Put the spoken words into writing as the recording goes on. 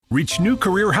Reach new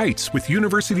career heights with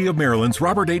University of Maryland's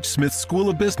Robert H. Smith School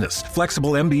of Business.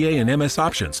 Flexible MBA and MS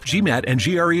options. GMAT and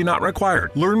GRE not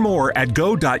required. Learn more at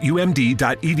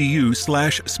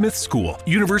go.umd.edu/Smith School.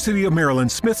 University of Maryland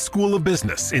Smith School of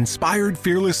Business. Inspired,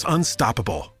 fearless,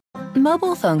 unstoppable.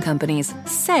 Mobile phone companies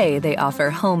say they offer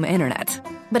home internet.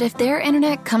 But if their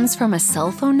internet comes from a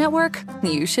cell phone network,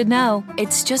 you should know.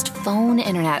 It's just phone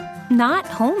internet, not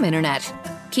home internet.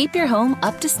 Keep your home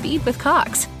up to speed with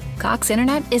Cox. Cox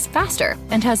Internet is faster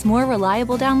and has more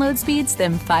reliable download speeds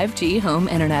than 5G home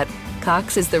internet.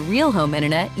 Cox is the real home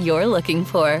internet you're looking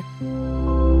for.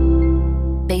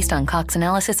 Based on Cox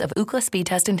analysis of Ookla speed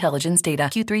test intelligence data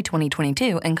Q3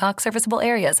 2022 and Cox serviceable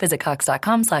areas, visit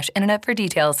cox.com/internet for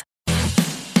details.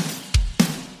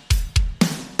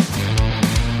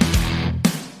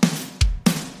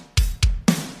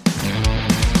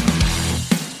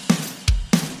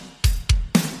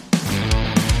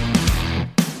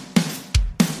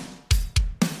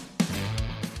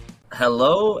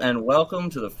 Hello and welcome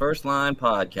to the First Line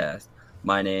Podcast.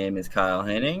 My name is Kyle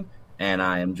Henning, and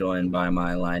I am joined by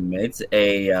my line mates.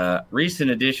 A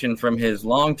recent addition from his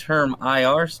long-term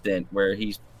IR stint where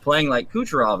he's playing like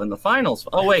Kucherov in the finals.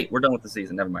 Oh, wait, we're done with the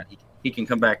season. Never mind. He can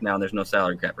come back now, and there's no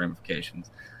salary cap ramifications.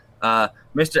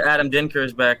 Mr. Adam Dinker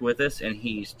is back with us, and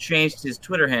he's changed his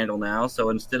Twitter handle now.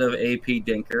 So instead of AP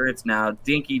Dinker, it's now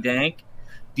Dinky Dank,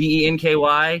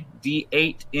 DENKY,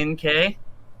 D8NK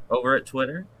over at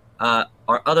Twitter.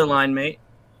 Our other line mate,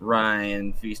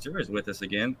 Ryan Feaster, is with us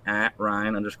again at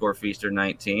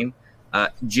Ryan_Feaster19.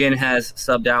 Jen has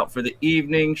subbed out for the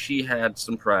evening. She had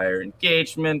some prior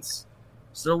engagements.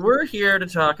 So we're here to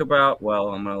talk about, well,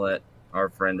 I'm going to let our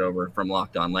friend over from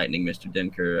Locked On Lightning, Mr.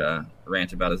 Dinker,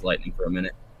 rant about his Lightning for a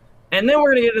minute. And then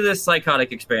we're going to get to this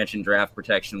psychotic expansion draft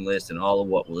protection list and all of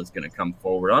what is going to come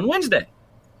forward on Wednesday.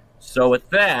 So with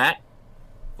that,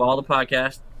 follow the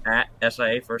podcast at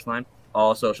SIA First Line.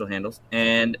 All social handles.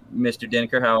 And Mr.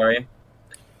 Dinker, how are you?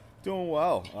 Doing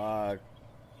well.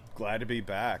 Glad to be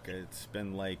back. It's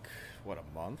been like, a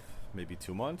month? Maybe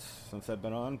 2 months since I've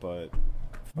been on, but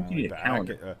finally back.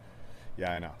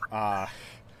 Yeah, I know.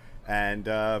 And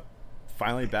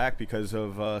finally back because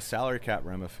of salary cap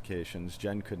ramifications.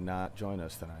 Jen could not join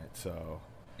us tonight, so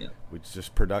yeah. We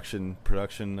just production.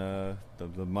 The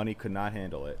money could not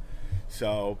handle it.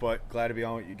 So, but glad to be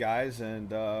on with you guys,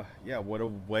 and yeah, what a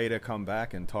way to come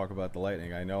back and talk about the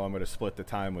Lightning. I know I'm going to split the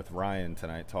time with Ryan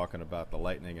tonight talking about the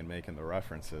Lightning and making the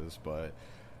references, but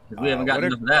we haven't gotten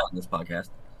enough of that on this podcast.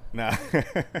 No.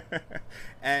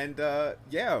 And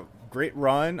yeah, great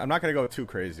run. I'm not going to go too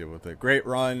crazy with it. Great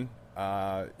run.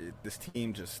 This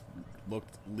team just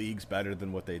looked leagues better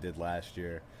than what they did last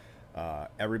year.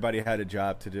 Everybody had a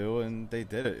job to do, and they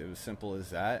did it. It was simple as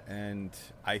that, and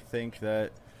I think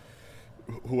that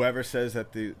whoever says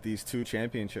that these two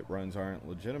championship runs aren't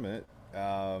legitimate,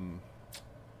 you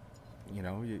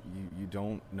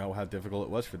don't know how difficult it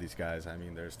was for these guys. I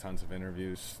mean, there's tons of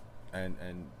interviews and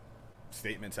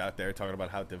statements out there talking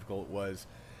about how difficult it was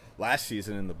last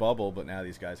season in the bubble, but now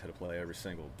these guys had to play every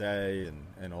single day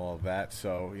and all of that.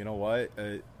 So, you know what?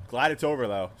 Glad it's over,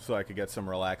 though, so I could get some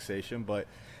relaxation. But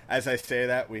as I say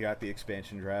that, we got the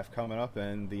expansion draft coming up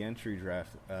and the entry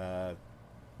draft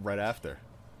right after.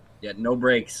 Yeah, no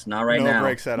breaks, not right now. No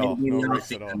breaks at all.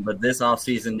 But this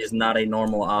offseason is not a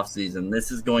normal offseason.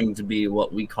 This is going to be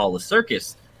what we call a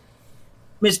circus.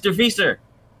 Mr. Feaster,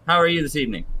 how are you this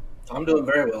evening? I'm doing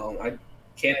very well. I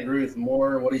can't agree with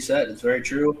more of what he said. It's very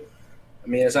true. I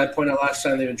mean, as I pointed out last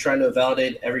time, they've been trying to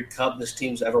validate every cup this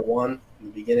team's ever won in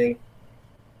the beginning.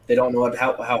 They don't know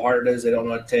how hard it is. They don't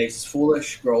know what it takes. It's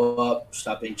foolish. Grow up.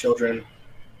 Stop being children.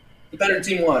 The better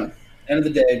team won. End of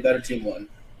the day, better team won.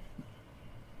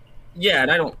 Yeah,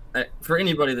 and for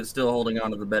anybody that's still holding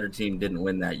on to the better team didn't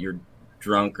win that, you're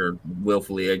drunk or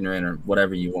willfully ignorant or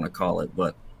whatever you want to call it.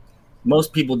 But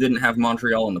most people didn't have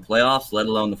Montreal in the playoffs, let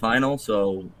alone the final.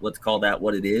 So let's call that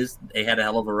what it is. They had a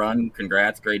hell of a run.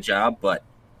 Congrats. Great job. But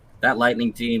that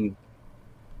Lightning team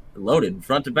loaded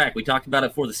front to back. We talked about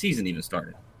it before the season even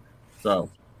started. So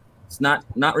it's not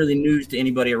really news to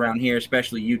anybody around here,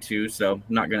 especially you two. So I'm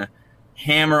not going to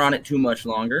hammer on it too much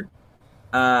longer.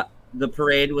 The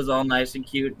parade was all nice and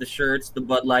cute. The shirts, the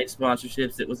Bud Light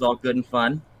sponsorships, it was all good and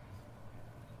fun.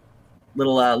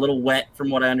 Little wet from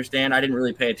what I understand. I didn't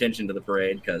really pay attention to the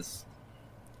parade because,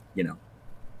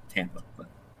 Tampa. But.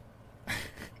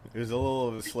 There's a little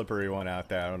of a slippery one out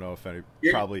there. I don't know if any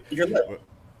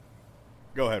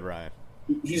Go ahead, Ryan.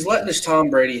 He's letting his Tom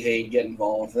Brady hate get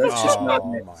involved. That's just not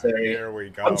necessary. Here we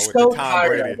go. I'm with so the Tom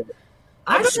tired Brady. of it.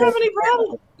 I don't have any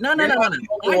problem. No.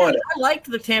 I liked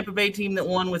the Tampa Bay team that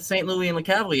won with St. Louis and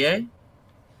LeCavalier.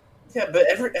 Yeah, but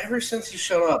ever since he's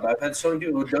shown up, I've had so many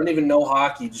people who don't even know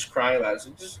hockey just crying about it. So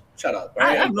just shut up. I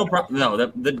Right? have no problem.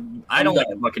 No, I don't like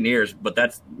the Buccaneers, but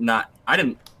that's not.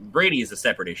 Brady is a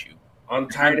separate issue. I'm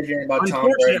tired of hearing about Tom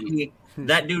Brady. Unfortunately,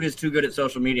 that dude is too good at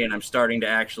social media, and I'm starting to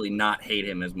actually not hate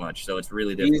him as much. So it's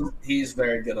really difficult. He's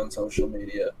very good on social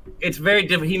media. It's very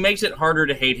difficult. He makes it harder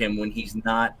to hate him when he's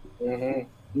not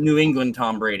New England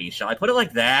Tom Brady. Shall I put it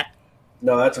like that?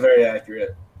 No, that's very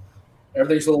accurate.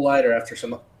 Everything's a little lighter after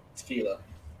some tequila.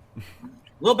 A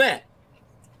little bit.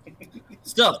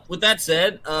 So, with that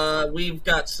said, we've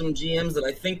got some GMs that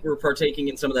I think were partaking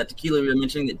in some of that tequila we were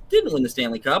mentioning that didn't win the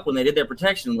Stanley Cup when they did their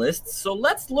protection lists. So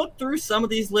let's look through some of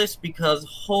these lists because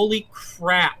holy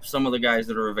crap, some of the guys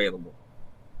that are available.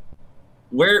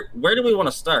 Where do we want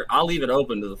to start? I'll leave it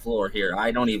open to the floor here.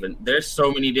 There's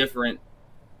so many different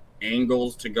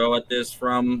angles to go at this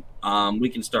from. We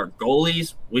can start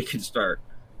goalies. We can start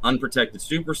unprotected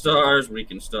superstars. We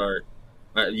can start,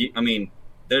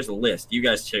 there's a list. You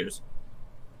guys choose.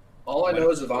 All I know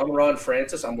is if I'm Ron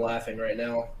Francis, I'm laughing right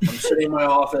now. I'm sitting in my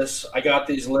office. I got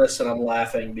these lists, and I'm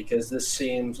laughing because this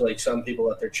seems like some people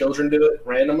let their children do it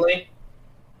randomly.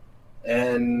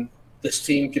 And this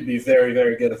team could be very,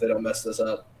 very good if they don't mess this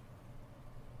up.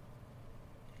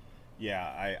 Yeah,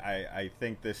 I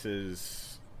think this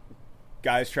is –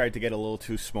 guys tried to get a little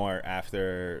too smart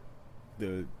after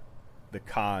the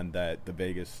con that the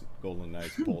Vegas Golden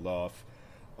Knights pulled off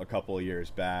a couple of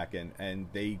years back, and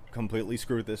they completely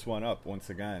screwed this one up once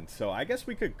again. So I guess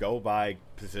we could go by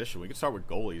position. We could start with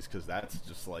goalies because that's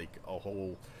just like a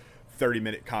whole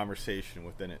 30-minute conversation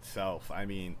within itself. I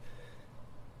mean,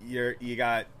 you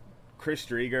got Chris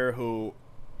Drieger, who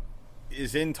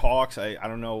is in talks. I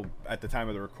don't know at the time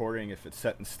of the recording if it's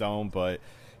set in stone, but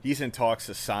he's in talks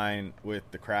to sign with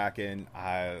the Kraken.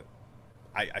 I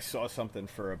saw something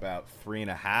for about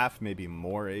 3.5, maybe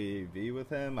more AAV with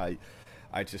him.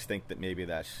 I just think that maybe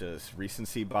that's just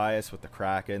recency bias with the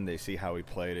Kraken. They see how he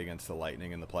played against the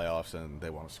Lightning in the playoffs, and they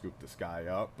want to scoop this guy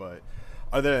up. But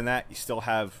other than that, you still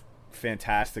have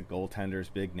fantastic goaltenders,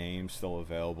 big names still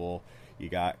available. You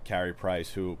got Carey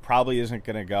Price, who probably isn't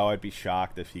going to go. I'd be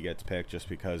shocked if he gets picked just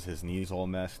because his knee's all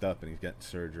messed up and he's getting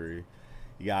surgery.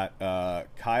 You got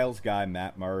Kyle's guy,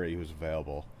 Matt Murray, who's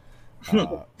available.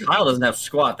 Kyle doesn't have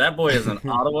squat. That boy is in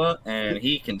Ottawa, and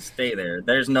he can stay there.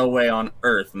 There's no way on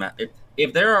earth, Matt.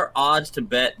 If there are odds to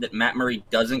bet that Matt Murray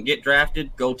doesn't get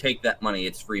drafted, go take that money.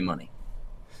 It's free money.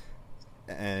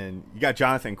 And you got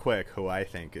Jonathan Quick, who I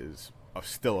think is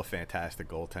still a fantastic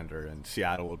goaltender, and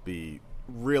Seattle would be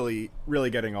really, really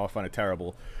getting off on a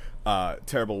terrible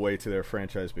way to their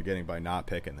franchise beginning by not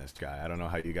picking this guy. I don't know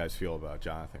how you guys feel about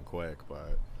Jonathan Quick,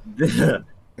 but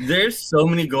there's so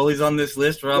many goalies on this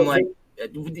list where I'm like,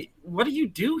 what do you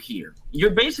do here? You're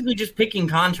basically just picking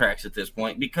contracts at this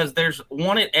point because there's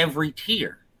one at every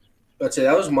tier. I'd say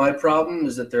that was my problem,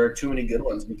 is that there are too many good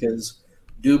ones because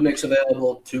Dubnik's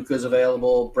available, Tuukka's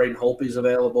available, Braden Holtby's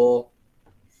available,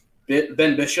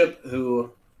 Ben Bishop,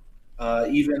 who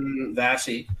even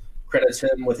Vassy credits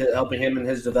him with helping him in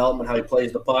his development, how he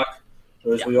plays the puck,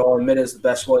 as we all admit is the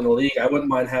best one in the league. I wouldn't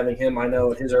mind having him. I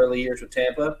know in his early years with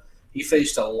Tampa, he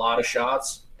faced a lot of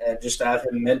shots, and just to have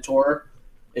him mentor,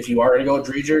 if you are going to go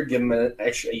Drieger, give him an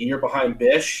extra year behind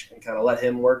Bish and kind of let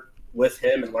him work with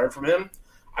him and learn from him.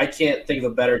 I can't think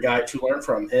of a better guy to learn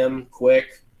from. Him,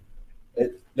 Quick.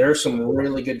 There's some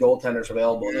really good goaltenders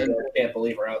available that I can't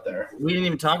believe are out there. We didn't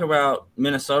even talk about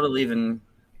Minnesota leaving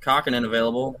Kokkonen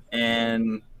available,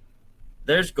 and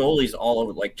there's goalies all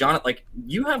over. Like John, like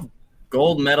you have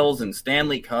gold medals and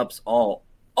Stanley Cups all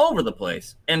over the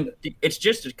place, and it's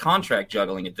just a contract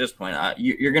juggling at this point.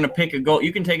 You're going to pick a goal.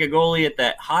 You can take a goalie at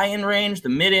that high end range, the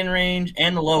mid end range,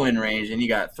 and the low end range, and you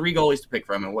got 3 goalies to pick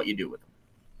from, and what you do with them.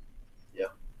 Yeah,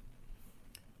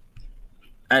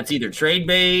 that's either trade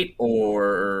bait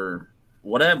or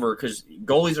whatever, because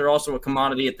goalies are also a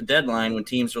commodity at the deadline when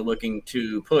teams are looking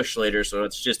to push later. So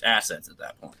it's just assets at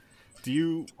that point.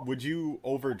 Would you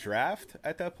overdraft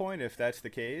at that point if that's the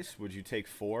case? Would you take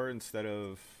 4 instead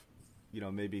of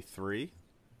maybe 3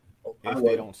 if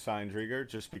they don't sign Drieger,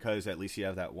 just because at least you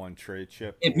have that one trade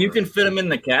chip? If you can fit them in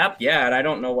the cap, yeah, and I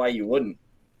don't know why you wouldn't.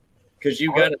 Because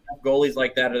you've got enough goalies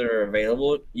like that are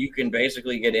available, you can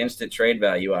basically get instant trade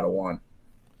value out of one.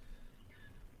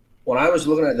 When I was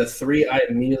looking at the 3 I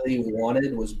immediately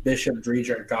wanted was Bishop,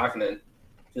 Drieger, and Kokkonen,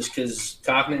 just because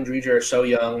Kokkonen and Drieger are so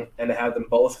young, and to have them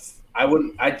both,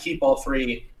 I'd keep all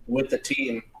 3 with the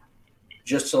team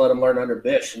just to let them learn under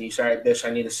Bish. And you say, all right, Bish, I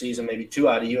need a season, maybe 2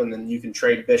 out of you, and then you can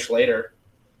trade Bish later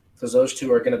because those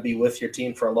 2 are going to be with your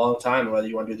team for a long time, whether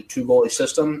you want to do the 2 goalie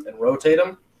system and rotate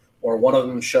them, or one of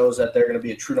them shows that they're going to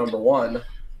be a true number 1.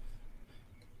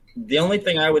 The only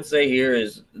thing I would say here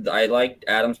is I like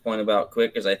Adam's point about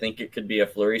Quick, because I think it could be a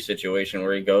Fleury situation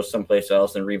where he goes someplace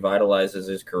else and revitalizes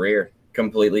his career,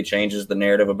 completely changes the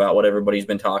narrative about what everybody's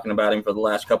been talking about him for the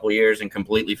last couple of years, and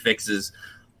completely fixes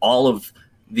all of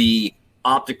the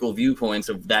optical viewpoints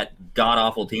of that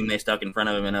god-awful team they stuck in front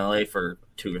of him in LA for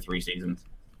 2 or 3 seasons.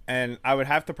 And I would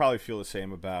have to probably feel the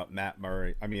same about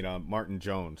Martin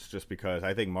Jones, just because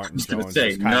I think Martin Jones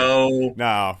is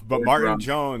Martin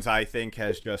Jones, I think,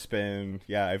 has just been,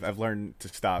 I've learned to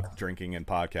stop drinking and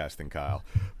podcasting, Kyle.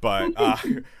 But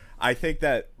I think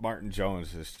that Martin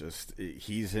Jones is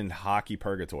he's in hockey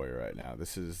purgatory right now.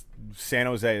 San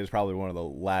Jose is probably one of the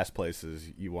last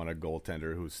places you want a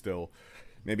goaltender who still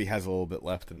maybe has a little bit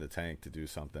left in the tank to do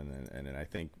something. And I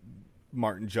think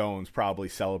Martin Jones probably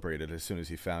celebrated as soon as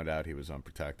he found out he was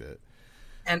unprotected.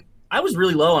 And I was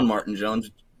really low on Martin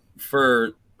Jones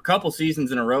for a couple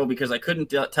seasons in a row because I couldn't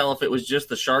tell if it was just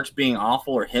the Sharks being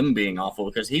awful or him being awful,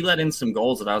 because he let in some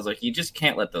goals that I was like, you just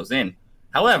can't let those in.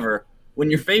 However, when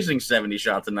you're facing 70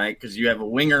 shots a night because you have a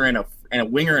winger and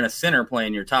a center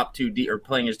playing your top 2 or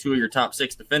playing as 2 of your top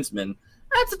 6 defensemen,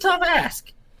 that's a tough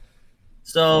ask.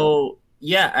 So,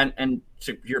 yeah, and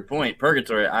to your point,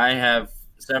 purgatory, I have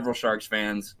several Sharks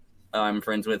fans I'm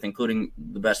friends with, including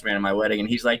the best man at my wedding, and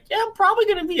he's like, yeah, I'm probably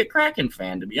going to be a Kraken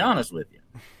fan, to be honest with you.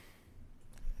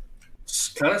 It's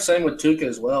kind of same with Tuukka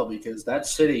as well, because that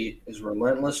city is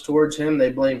relentless towards him.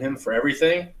 They blame him for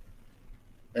everything,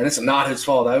 and it's not his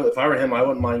fault. If I were him, I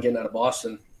wouldn't mind getting out of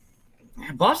Boston.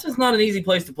 Boston's not an easy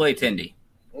place to play, Tindy.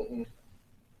 Mm-mm.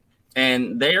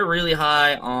 And they are really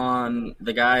high on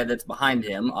the guy that's behind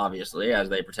him, obviously, as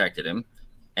they protected him.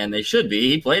 And they should be.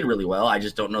 He played really well. I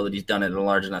just don't know that he's done it in a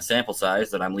large enough sample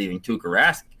size that I'm leaving Tuukka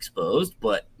Rask exposed,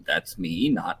 but that's me,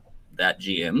 not that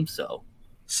GM. So,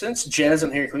 since Jen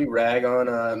isn't here, can we rag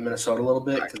on Minnesota a little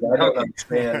bit? Because I don't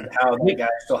understand how that guy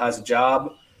still has a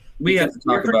job. We have to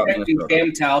talk about Minnesota.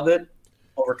 Cam Talbot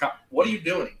over. What are you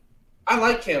doing? I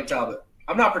like Cam Talbot.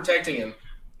 I'm not protecting him.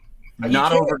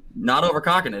 Not over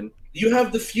Kokkonen. You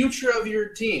have the future of your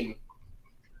team.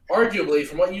 Arguably,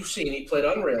 from what you've seen, he played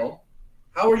unreal.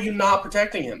 How are you not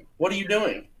protecting him? What are you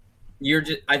doing?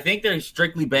 I think they're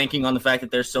strictly banking on the fact that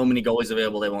there's so many goalies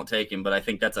available they won't take him, but I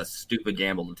think that's a stupid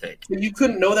gamble to take. You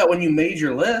couldn't know that when you made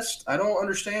your list. I don't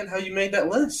understand how you made that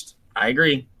list. I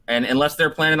agree. And unless they're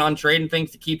planning on trading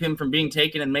things to keep him from being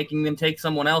taken and making them take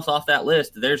someone else off that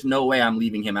list, there's no way I'm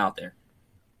leaving him out there.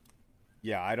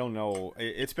 Yeah, I don't know.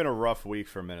 It's been a rough week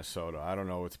for Minnesota. I don't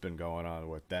know what's been going on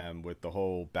with them, with the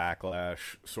whole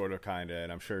backlash, sort of, kind of.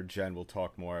 And I'm sure Jen will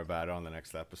talk more about it on the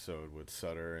next episode with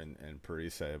Sutter and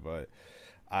Parise. But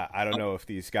I don't know if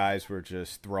these guys were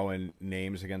just throwing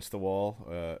names against the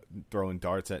wall, throwing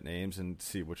darts at names and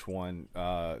see which one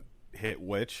hit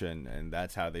which. And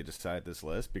that's how they decide this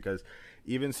list. Because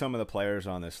even some of the players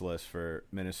on this list for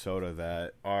Minnesota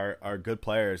that are good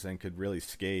players and could really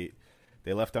skate,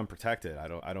 they left unprotected. I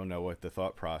don't know what the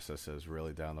thought process is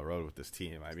really down the road with this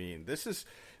team. I mean,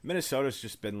 Minnesota's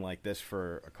just been like this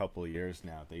for a couple of years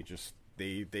now.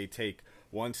 They take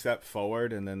one step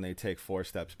forward and then they take 4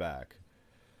 steps back.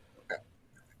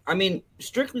 I mean,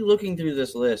 strictly looking through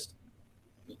this list,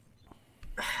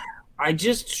 I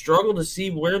just struggle to see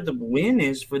where the win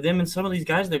is for them and some of these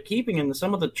guys they're keeping and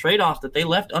some of the trade-offs that they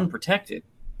left unprotected.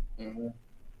 Mm-hmm.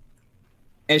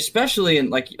 Especially in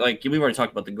like we've already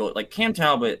talked about the goal. Like Cam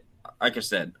Talbot, like I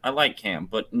said, I like Cam,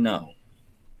 but no,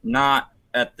 not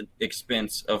at the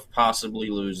expense of possibly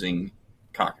losing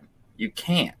Kokkonen. You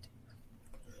can't.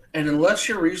 And unless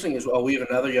your reasoning is, we have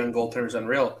another young goaltender who's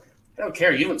unreal. I don't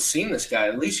care. You haven't seen this guy.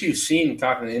 At least you've seen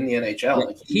Kokkonen in the NHL.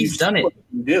 Like, he's done it.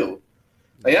 You do.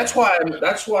 Like, that's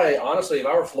why. Honestly, if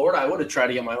I were Florida, I would have tried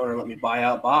to get my owner to let me buy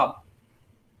out Bob.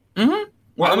 Mm-hmm.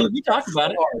 Well, I mean, we talked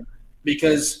about it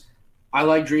because I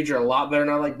like Driedger a lot better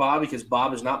than I like Bob, because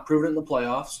Bob has not proven it in the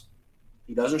playoffs.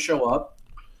 He doesn't show up.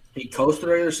 He coasted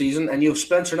the regular season, and you have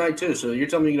Spencer Knight too. So you're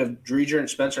telling me you have Driedger and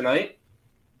Spencer Knight?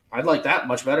 I'd like that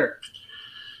much better.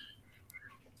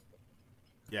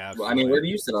 Yeah. Well, I mean, where do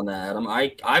you sit on that, Adam?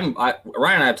 Ryan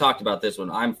and I have talked about this one.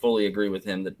 I'm fully agree with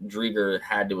him that Driedger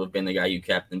had to have been the guy you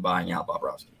kept in buying out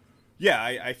Bobrovsky. Yeah,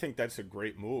 I think that's a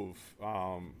great move.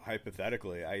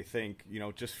 Hypothetically, I think,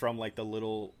 just from like the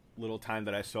little time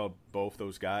that I saw both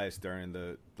those guys during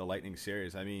the Lightning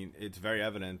series, I mean, it's very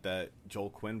evident that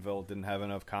Joel Quenneville didn't have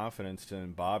enough confidence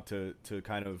in Bob to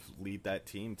kind of lead that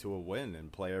team to a win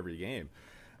and play every game.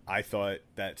 I thought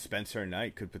that Spencer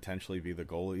Knight could potentially be the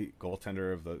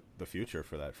goaltender of the future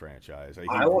for that franchise.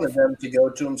 I wanted them to go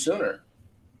to him sooner.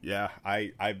 Yeah,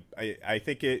 I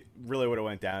think it really would have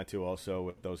went down to also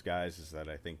with those guys is that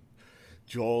I think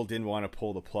Joel didn't want to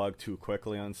pull the plug too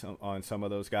quickly on some of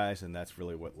those guys, and that's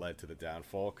really what led to the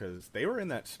downfall because they were in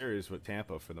that series with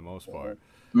Tampa for the most part.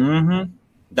 Mm-hmm.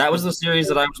 That was the series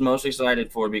that I was most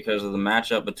excited for because of the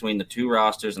matchup between the two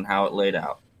rosters and how it laid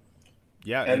out.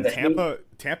 Yeah, and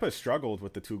Tampa struggled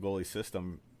with the 2-goalie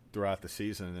system throughout the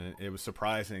season, and it was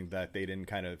surprising that they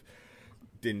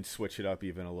didn't switch it up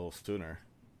even a little sooner.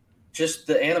 Just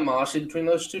the animosity between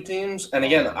those two teams, and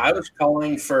again, I was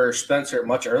calling for Spencer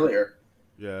much earlier.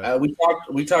 Yeah, we talked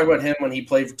about him when he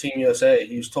played for Team USA.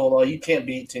 He was told, "Oh, you can't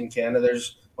beat Team Canada.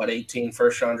 There's 18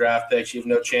 first-round draft picks. You have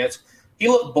no chance." He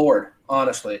looked bored,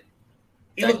 honestly.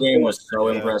 That game was so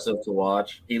impressive to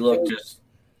watch. He looked just,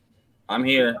 I'm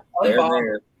here. They're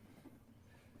there.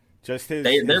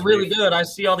 They're really good. I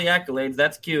see all the accolades.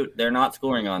 That's cute. They're not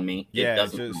scoring on me. Yeah,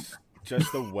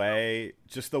 just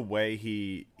the way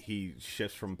he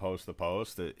shifts from post to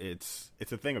post. It's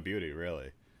a thing of beauty,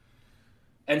 really.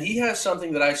 And he has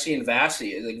something that I see in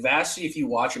Vasi. Like Vasi, if you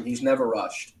watch him, he's never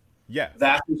rushed. Yeah,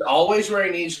 Vasi's always where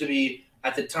he needs to be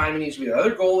at the time he needs to be. The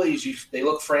other goalies, they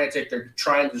look frantic. They're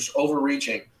trying to just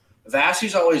overreaching.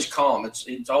 Vasi's always calm.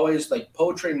 It's always like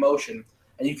poetry in motion.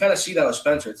 And you kind of see that with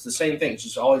Spencer. It's the same thing. It's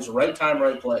just always right time,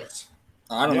 right place.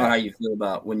 I don't know how you feel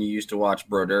about when you used to watch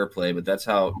Brodeur play, but that's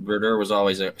how Brodeur was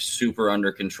always super under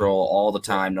control all the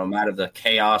time, no matter the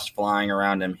chaos flying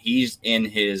around him. He's in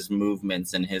his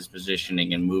movements and his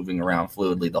positioning and moving around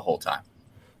fluidly the whole time.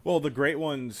 Well, the great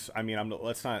ones, I mean,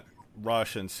 let's not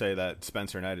rush and say that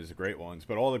Spencer Knight is the great ones,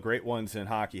 but all the great ones in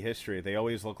hockey history, they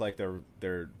always look like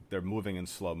they're moving in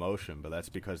slow motion, but that's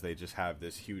because they just have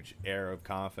this huge air of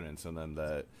confidence in them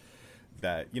that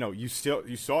you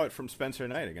saw it from Spencer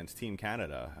Knight against Team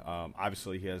Canada.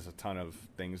 Obviously, he has a ton of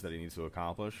things that he needs to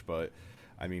accomplish, but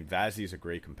I mean, Vasi's a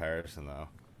great comparison, though.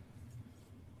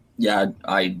 Yeah,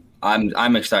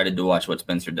 I'm excited to watch what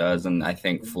Spencer does, and I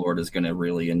think Florida's going to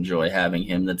really enjoy having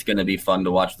him. That's going to be fun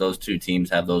to watch those two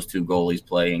teams have those two goalies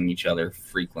playing each other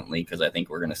frequently because I think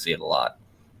we're going to see it a lot.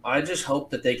 I just hope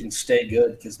that they can stay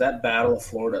good because that Battle of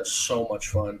Florida is so much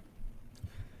fun.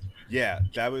 Yeah,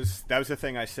 that was the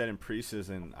thing I said in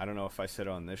preseason. I don't know if I said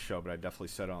it on this show, but I definitely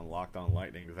said it on Locked On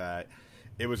Lightning that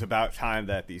it was about time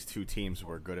that these two teams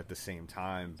were good at the same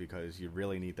time because you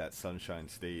really need that Sunshine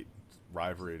State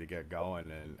rivalry to get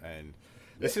going. And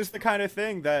this is the kind of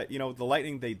thing that, the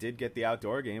Lightning, they did get the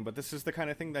outdoor game, but this is the kind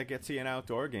of thing that gets you an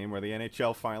outdoor game where the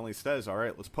NHL finally says, all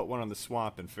right, let's put one on the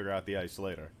swamp and figure out the ice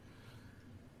later.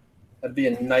 That'd be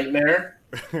a nightmare.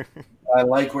 I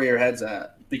like where your head's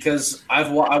at because I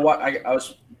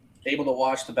was able to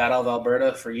watch the Battle of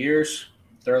Alberta for years,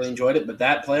 thoroughly enjoyed it, but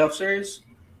that playoff series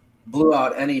blew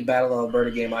out any Battle of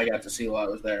Alberta game I got to see while I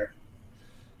was there.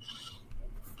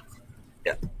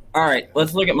 Yeah. All right,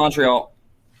 let's look at Montreal.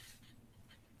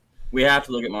 We have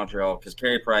to look at Montreal because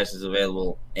Carey Price is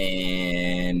available,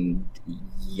 and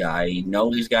yeah, I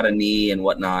know he's got a knee and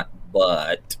whatnot,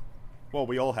 but well,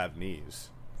 we all have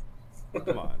knees.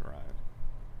 Come on, Ryan.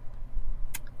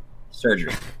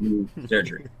 Surgery.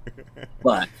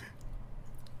 But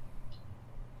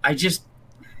I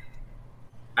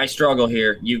struggle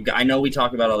here. I know we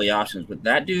talk about all the options, but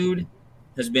that dude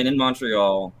has been in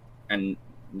Montreal, and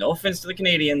no offense to the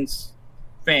Canadians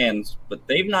fans, but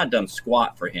they've not done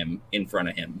squat for him in front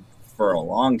of him for a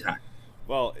long time.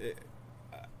 Well,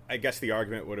 I guess the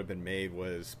argument would have been made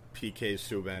was PK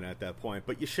Subban at that point,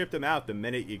 but you shipped him out the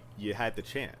minute you had the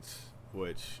chance.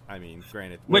 Which, I mean,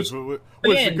 granted, was a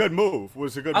good move.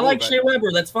 I like Shea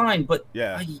Weber. That's fine, but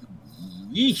yeah,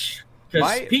 yeesh.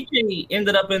 Because PK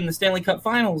ended up in the Stanley Cup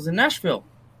Finals in Nashville.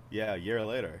 Yeah, a year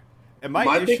later. And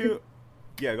my issue...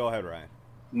 Yeah, go ahead, Ryan.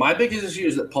 My biggest issue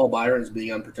is that Paul Byron's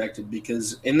being unprotected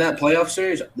because in that playoff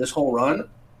series, this whole run,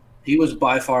 he was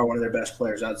by far one of their best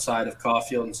players outside of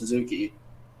Caulfield and Suzuki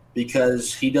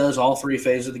because he does all three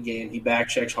phases of the game. He back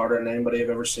checks harder than anybody I've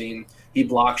ever seen. He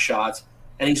blocks shots.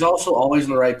 And he's also always in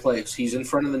the right place. He's in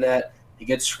front of the net. He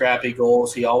gets scrappy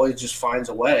goals. He always just finds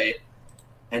a way.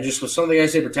 And just with some of the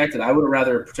guys they protected, I would have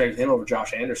rather protected him over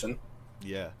Josh Anderson.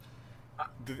 Yeah.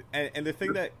 And the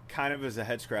thing that kind of is a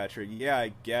head-scratcher, yeah,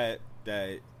 I get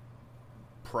that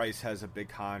Price has a big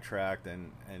contract,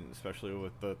 and especially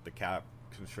with the cap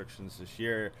constrictions this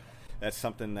year, that's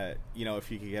something that,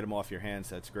 if you could get him off your hands,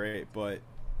 that's great. But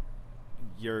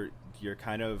you're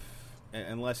kind of...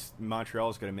 Unless Montreal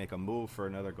is going to make a move for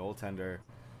another goaltender.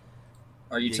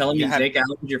 Are you telling me Jake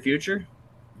Allen's your future?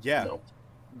 Yeah, no.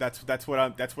 That's what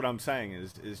I'm saying.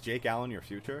 Is Jake Allen your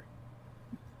future?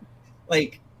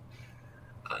 Like,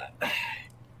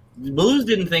 the Blues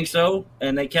didn't think so,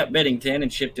 and they kept Beddington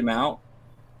and shipped him out.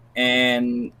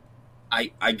 And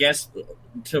I guess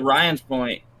to Ryan's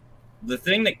point, the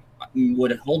thing that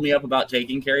would hold me up about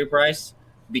taking Carey Price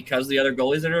because the other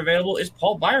goalies that are available is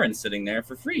Paul Byron sitting there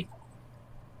for free.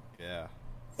 Yeah.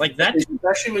 Like that.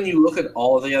 Especially when you look at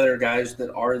all of the other guys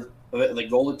that are like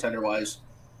goaltender-wise,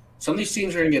 some of these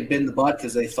teams are going to get bit in the butt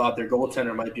because they thought their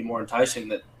goaltender might be more enticing.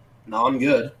 That, no, I'm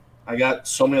good. I got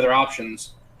so many other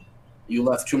options. You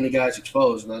left too many guys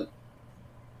exposed.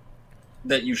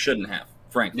 That you shouldn't have,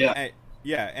 frankly.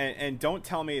 Yeah. And don't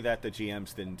tell me that the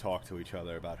GMs didn't talk to each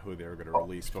other about who they were going to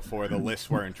release before the lists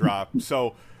weren't dropped.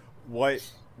 So what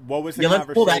was the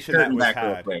conversation that was had?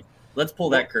 Real quick. Let's pull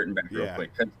that curtain back real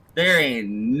quick. Because there ain't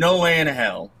no way in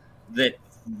hell that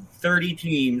 30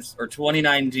 teams or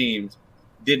 29 teams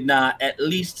did not at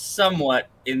least somewhat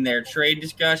in their trade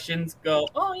discussions go,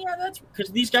 oh, yeah, that's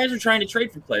because these guys are trying to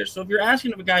trade for players. So if you're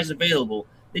asking if a guy's available,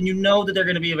 then you know that they're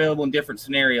going to be available in different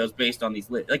scenarios based on these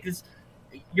lists. Like this,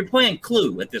 you're playing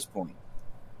Clue at this point.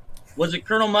 Was it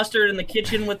Colonel Mustard in the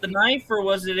kitchen with the knife, or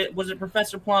was it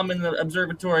Professor Plum in the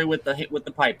observatory with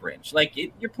the pipe wrench? Like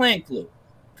you're playing Clue.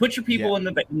 Put your people in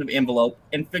the envelope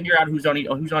and figure out who's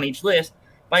on each list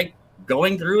by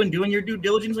going through and doing your due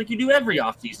diligence like you do every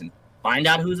offseason. Find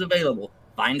out who's available.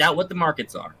 Find out what the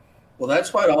markets are. Well,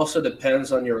 that's why it also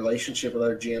depends on your relationship with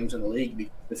other GMs in the league.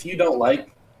 If you don't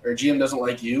like, or a GM doesn't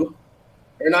like you,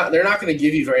 they're not going to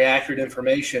give you very accurate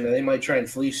information, and they might try and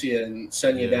fleece you and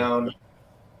send you down.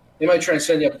 They might try and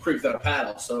send you up a creek without a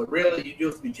paddle. So really, you do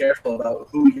have to be careful about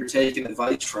who you're taking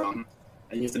advice from,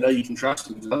 and you have to know you can trust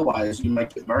them, because otherwise you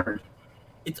might get burned.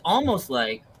 It's almost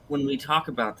like when we talk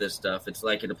about this stuff, it's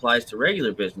like it applies to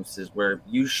regular businesses where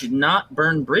you should not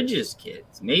burn bridges,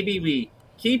 kids. Maybe we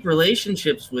keep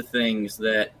relationships with things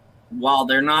that, while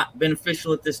they're not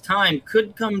beneficial at this time,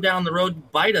 could come down the road to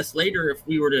bite us later if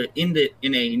we were to end it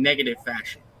in a negative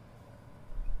fashion.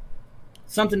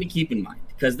 Something to keep in mind,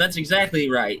 because that's exactly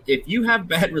right. If you have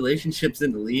bad relationships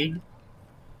in the league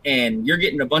and you're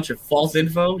getting a bunch of false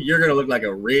info, you're going to look like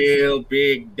a real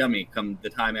big dummy come the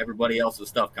time everybody else's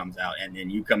stuff comes out, and then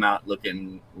you come out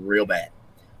looking real bad.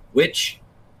 Which,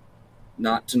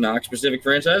 not to knock specific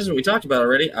franchises, we talked about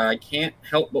already, I can't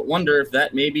help but wonder if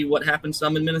that may be what happened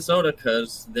some in Minnesota,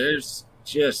 because there's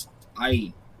just,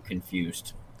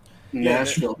 confused.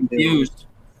 Nashville. Confused.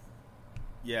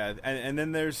 Yeah, and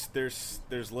then there's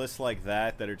lists like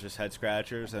that are just head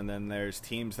scratchers, and then there's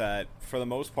teams that, for the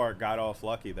most part, got off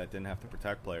lucky that didn't have to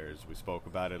protect players. We spoke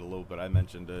about it a little bit. I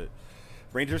mentioned it.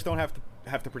 Rangers don't have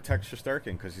to protect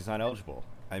Shesterkin because he's not eligible.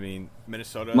 I mean,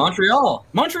 Minnesota, Montreal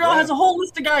has a whole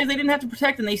list of guys they didn't have to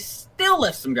protect, and they still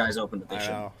left some guys open that they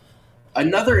shouldn't.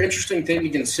 Another interesting thing to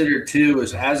consider too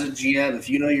is, as a GM, if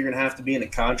you know you're going to have to be in a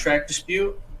contract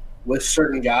dispute with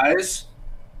certain guys.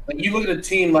 Like, you look at a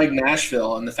team like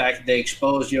Nashville and the fact that they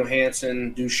exposed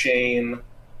Johansson, Duchesne,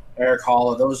 Eric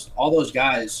Halla, all those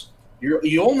guys,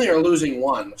 you only are losing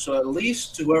one. So at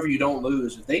least to whoever you don't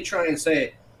lose, if they try and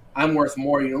say, I'm worth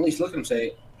more, you at least look at them and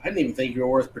say, I didn't even think you were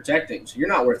worth protecting. So you're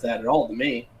not worth that at all to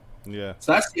me. Yeah.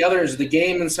 So that's the other, is the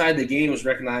game inside the game was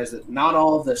recognized that not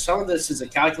all of this, some of this is a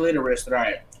calculated risk that, all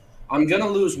right, I'm going to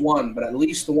lose one, but at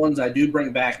least the ones I do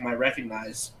bring back might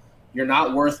recognize you're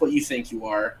not worth what you think you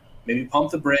are. Maybe pump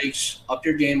the brakes, up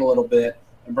your game a little bit,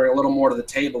 and bring a little more to the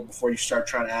table before you start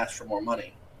trying to ask for more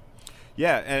money.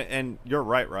 Yeah, and you're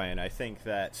right, Ryan. I think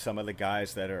that some of the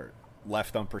guys that are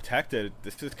left unprotected,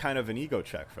 this is kind of an ego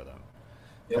check for them.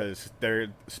 Because they're,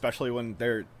 especially when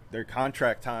their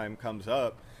contract time comes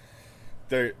up,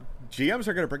 their GMs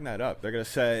are going to bring that up. They're going to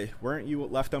say, weren't you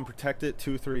left unprotected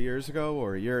 2-3 years ago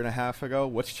or a year and a half ago?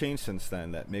 What's changed since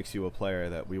then that makes you a player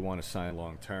that we want to sign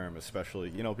long term, especially,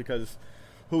 because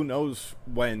who knows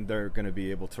when they're going to be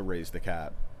able to raise the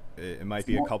cap. It might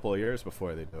be a couple of years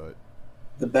before they do it.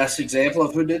 The best example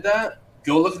of who did that,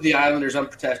 go look at the Islanders'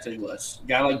 unprotected list. A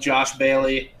guy like Josh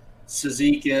Bailey,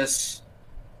 Cizikas,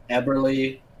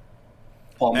 Eberle,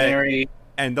 Palmieri.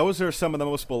 And those are some of the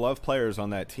most beloved players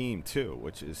on that team, too,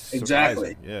 which is surprising.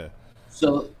 Exactly. Yeah.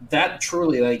 So that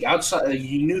truly, outside,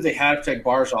 you knew they had to take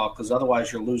Barzal because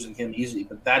otherwise you're losing him easy.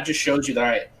 But that just shows you that, all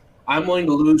right, I'm willing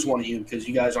to lose one of you because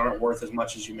you guys aren't worth as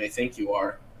much as you may think you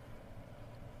are.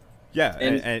 Yeah,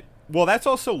 and well, that's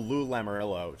also Lou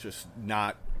Lamoriello just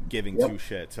not giving two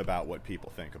shits about what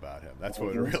people think about him. That's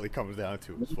what it really comes down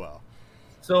to as well.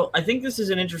 So I think this is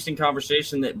an interesting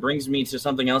conversation that brings me to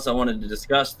something else I wanted to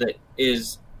discuss, that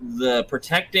is the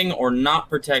protecting or not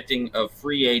protecting of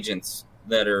free agents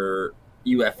that are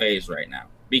UFAs right now.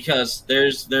 Because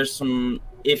there's some,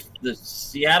 if the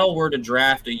Seattle were to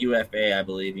draft a UFA, I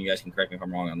believe, and you guys can correct me if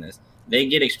I'm wrong on this, they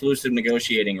get exclusive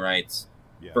negotiating rights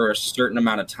for a certain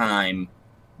amount of time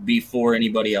before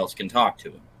anybody else can talk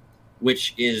to him,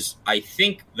 which is, I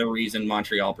think, the reason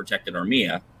Montreal protected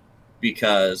Armia,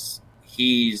 because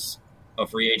he's a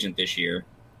free agent this year.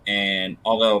 And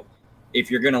although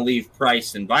if you're going to leave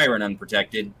Price and Byron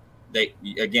unprotected,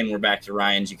 we're back to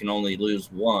Ryan's. You can only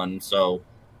lose one. So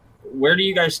where do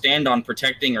you guys stand on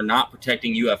protecting or not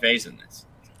protecting UFAs in this?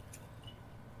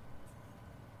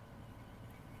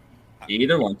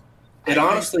 Either one. It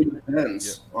honestly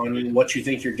depends on what you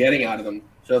think you're getting out of them.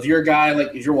 So if you're a guy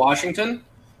if you're Washington,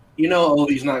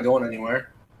 Ovi's not going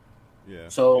anywhere. Yeah.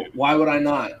 So why would I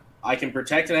not? I can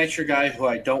protect an extra guy who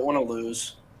I don't want to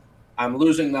lose. I'm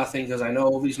losing nothing because I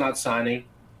know Ovi's not signing.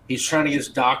 He's trying to get his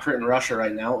doctorate in Russia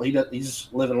right now. He's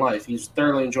living life. He's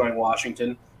thoroughly enjoying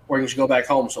Washington, or he should go back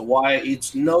home. So why?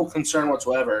 It's no concern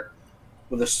whatsoever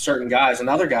with certain guys. And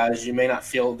other guys, you may not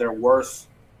feel they're worth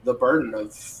the burden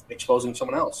of exposing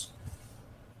someone else.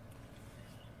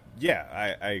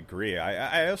 Yeah, I agree.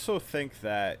 I also think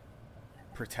that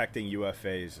protecting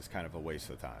UFAs is kind of a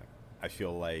waste of time. I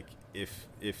feel like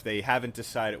if they haven't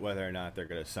decided whether or not they're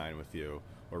going to sign with you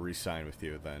or re-sign with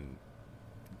you, then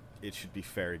it should be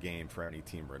fair game for any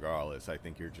team regardless. I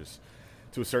think you're just,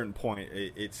 to a certain point,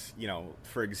 it's,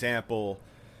 for example,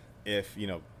 if,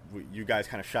 you guys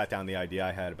kind of shot down the idea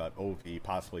I had about Ovi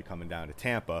possibly coming down to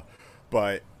Tampa,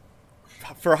 but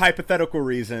for hypothetical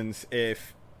reasons,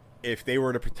 if they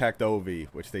were to protect Ovi,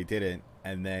 which they didn't,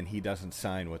 and then he doesn't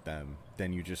sign with them,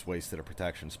 then you just wasted a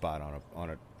protection spot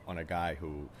on a guy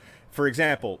who, for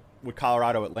example, with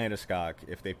Colorado at Landeskog,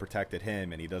 if they protected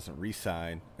him and he doesn't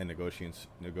re-sign and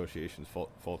negotiations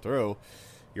fall through,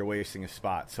 you're wasting a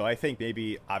spot. So I think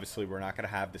maybe, obviously, we're not going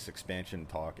to have this expansion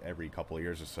talk every couple of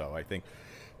years or so. I think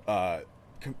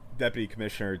Deputy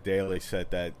Commissioner Daley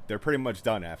said that they're pretty much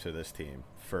done after this team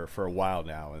for a while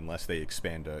now, unless they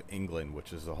expand to England,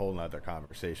 which is a whole nother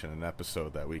conversation, an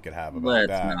episode that we could have about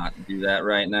that. Let's not do that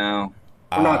right now.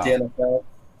 We're not the NFL.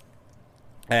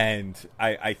 And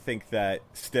I think that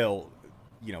still,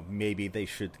 maybe they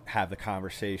should have the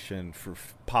conversation for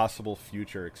possible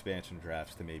future expansion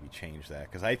drafts to maybe change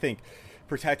that. Because I think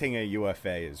protecting a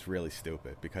UFA is really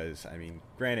stupid. Because,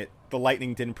 granted, the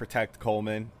Lightning didn't protect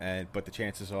Coleman, but the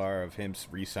chances are of him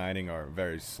re-signing are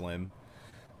very slim.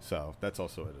 So that's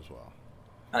also it as well.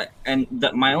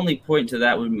 My only point to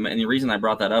that, and the reason I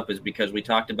brought that up is because we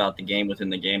talked about the game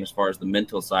within the game as far as the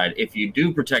mental side. If you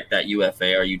do protect that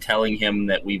UFA, are you telling him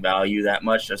that we value that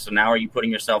much? So now are you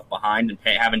putting yourself behind and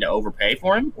having to overpay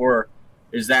for him? Or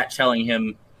is that telling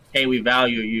him, hey, we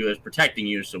value you as protecting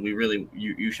you, so we really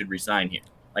you should resign here?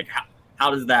 Like, how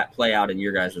does that play out in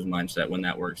your guys' mindset when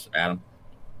that works, Adam?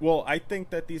 Well, I think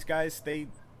that these guys,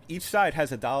 each side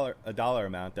has a dollar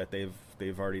amount that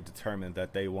they've already determined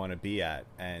that they want to be at,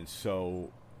 and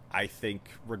so I think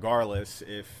regardless,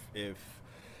 if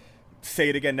Say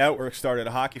It Again Network started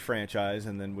a hockey franchise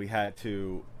and then we had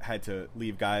to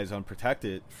leave guys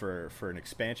unprotected for an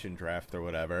expansion draft or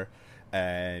whatever,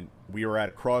 and we were at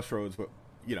a crossroads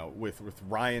with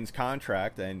Ryan's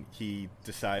contract, and he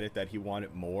decided that he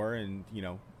wanted more, and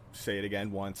Say It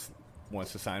Again wants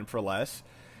to sign for less,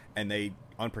 and they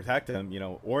unprotect him,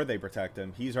 or they protect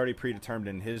him, he's already predetermined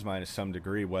in his mind to some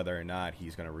degree whether or not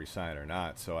he's going to re-sign or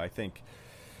not. So I think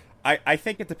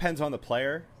it depends on the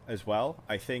player as well.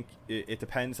 I think it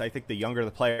depends. I think the younger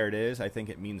the player it is, I think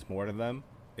it means more to them.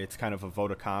 It's kind of a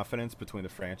vote of confidence between the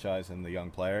franchise and the young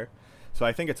player. So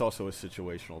I think it's also a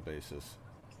situational basis.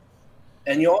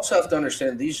 And you also have to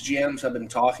understand these GMs have been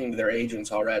talking to their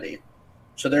agents already.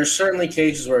 So there's certainly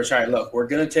cases where it's, all right, look, we're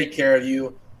going to take care of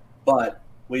you, but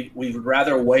we'd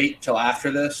rather wait till after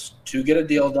this to get a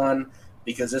deal done,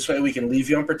 because this way we can leave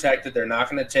you unprotected. They're not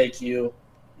going to take you.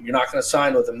 You're not going to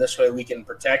sign with them. This way we can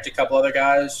protect a couple other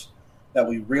guys that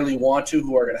we really want to,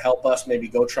 who are going to help us maybe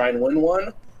go try and win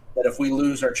one, that if we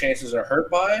lose, our chances are hurt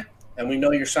by. And we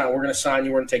know you're signed. We're going to sign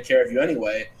you. We're going to take care of you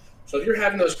anyway. So if you're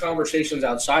having those conversations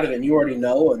outside of it and you already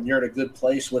know and you're in a good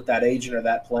place with that agent or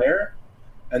that player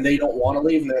and they don't want to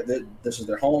leave and this is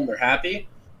their home, they're happy,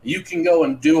 you can go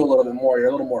and do a little bit more. You're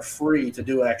a little more free to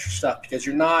do extra stuff because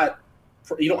you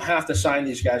don't have to sign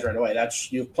these guys right away.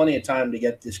 You have plenty of time to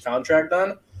get this contract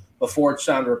done before it's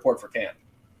time to report for camp.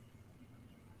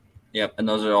 Yep, and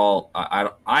those are all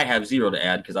I have zero to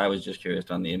add because I was just curious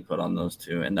on the input on those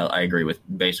two, and I agree with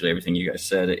basically everything you guys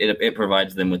said. It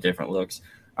provides them with different looks.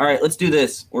 All right, let's do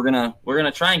this. We're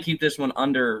gonna try and keep this one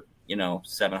under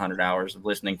 700 hours of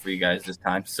listening for you guys this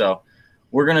time. So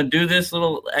we're going to do this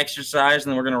little exercise,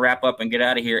 and then we're going to wrap up and get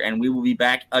out of here, and we will be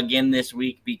back again this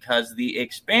week because the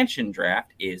expansion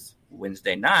draft is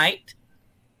Wednesday night.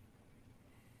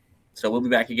 So we'll be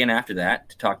back again after that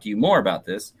to talk to you more about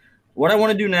this. What I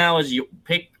want to do now is you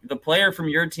pick the player from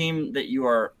your team that you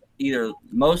are either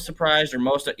most surprised or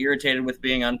most irritated with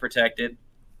being unprotected,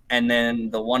 and then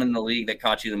the one in the league that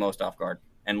caught you the most off guard.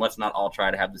 And let's not all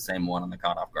try to have the same one on the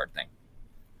caught off guard thing.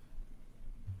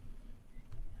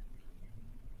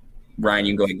 Ryan,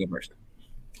 you can go ahead and go first.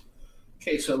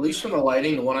 Okay, so at least from the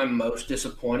lighting, the one I'm most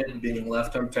disappointed in being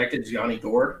left unprotected is Yanni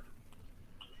Gourde.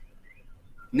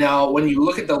 Now, when you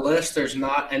look at the list, there's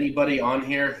not anybody on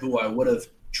here who I would have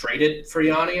traded for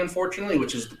Yanni, unfortunately,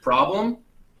 which is the problem.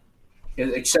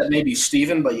 Except maybe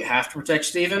Steven, but you have to protect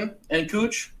Steven and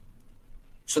Cooch.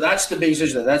 So that's the big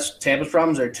decision. That's Tampa's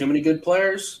problems. There are too many good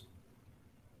players.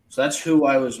 So that's who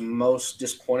I was most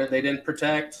disappointed they didn't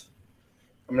protect.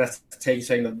 I'm going to have to take a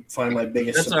second to find my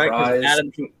biggest surprise.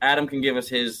 Right, Adam can give us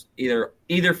his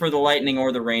either for the Lightning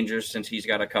or the Rangers, since he's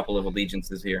got a couple of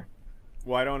allegiances here.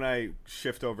 Why don't I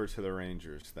shift over to the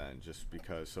Rangers then, just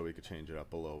because, so we could change it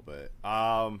up a little bit.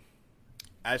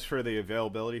 As for the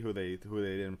availability, who they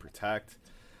didn't protect,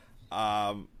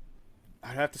 I'd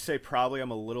have to say probably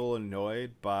I'm a little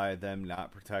annoyed by them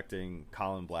not protecting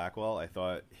Colin Blackwell. I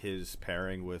thought his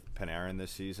pairing with Panarin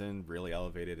this season really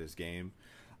elevated his game.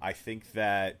 I think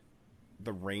that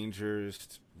the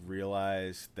Rangers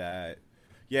realized that,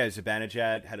 yeah,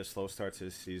 Zibanejad had a slow start to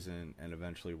his season and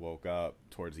eventually woke up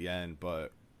towards the end,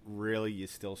 but really you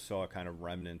still saw kind of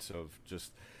remnants of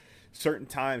just certain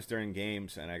times during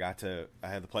games, and I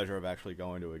had the pleasure of actually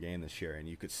going to a game this year, and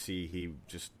you could see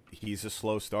he's a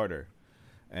slow starter.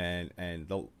 And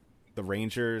the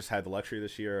Rangers had the luxury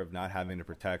this year of not having to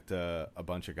protect a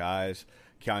bunch of guys,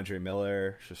 Keandre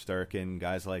Miller, Shesterkin,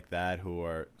 guys like that who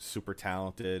are super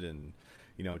talented and,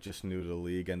 just new to the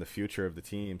league and the future of the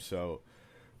team. So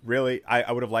really,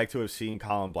 I would have liked to have seen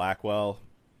Colin Blackwell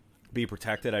be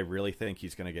protected. I really think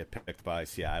he's going to get picked by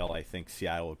Seattle. I think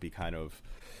Seattle would be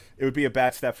it would be a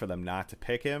bad step for them not to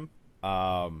pick him.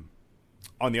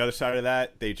 On the other side of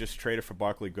that, they just traded for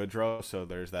Barclay Goodrow, so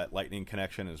there's that Lightning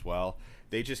connection as well.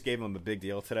 They just gave him a big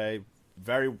deal today.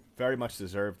 Very, very much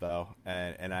deserved, though,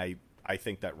 and I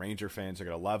think that Ranger fans are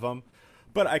going to love him.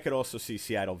 But I could also see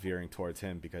Seattle veering towards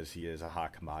him because he is a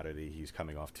hot commodity. He's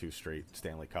coming off 2 straight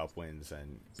Stanley Cup wins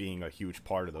and being a huge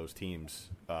part of those teams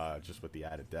just with the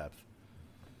added depth.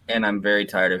 And I'm very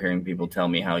tired of hearing people tell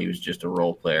me how he was just a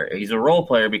role player. He's a role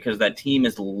player because that team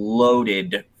is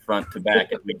loaded front to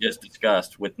back, as we just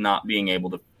discussed, with not being able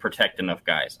to protect enough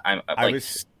guys.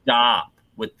 Stop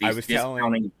with these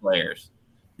discounting players.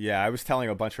 Yeah, I was telling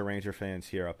a bunch of Ranger fans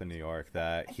here up in New York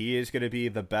that he is going to be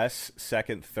the best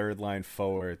second, third line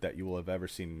forward that you will have ever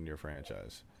seen in your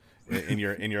franchise, in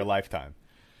your lifetime.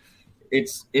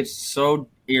 It's so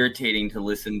irritating to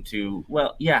listen to.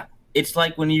 Well, yeah, it's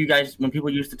like when people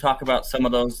used to talk about some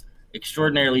of those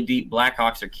extraordinarily deep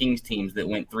Blackhawks or Kings teams that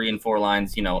went 3 and 4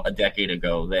 lines, a decade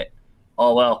ago. That,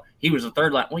 oh well, he was a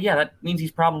third line. Well, yeah, that means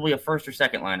he's probably a first or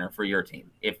second liner for your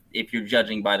team. If you're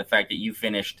judging by the fact that you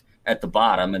finished at the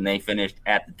bottom and they finished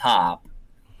at the top.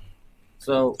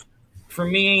 So for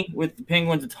me, with the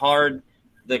Penguins, it's hard.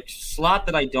 The slot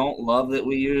that I don't love that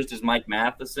we used is Mike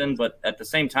Matheson, but at the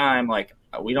same time,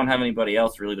 we don't have anybody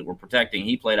else really that we're protecting.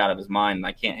 He played out of his mind, and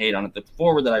I can't hate on it. The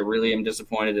forward that I really am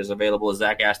disappointed is available is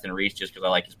Zach Aston Reese, just because I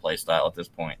like his play style at this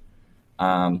point.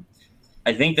 I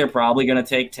think they're probably going to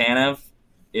take Tanev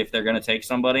if they're going to take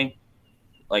somebody.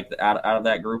 Out of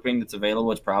that grouping that's available,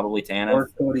 it's probably Tanev. Or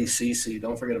Cody Ceci.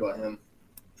 Don't forget about him.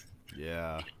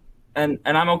 Yeah. And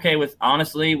I'm okay with,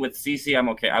 honestly, with Ceci, I'm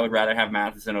okay. I would rather have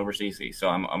Matheson over Ceci, so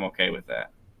I'm okay with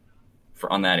that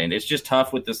on that end. It's just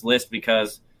tough with this list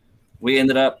because we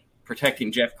ended up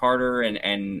protecting Jeff Carter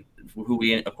and who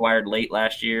we acquired late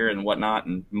last year and whatnot,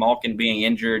 and Malkin being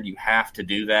injured, you have to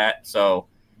do that. So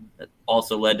it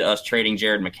also led to us trading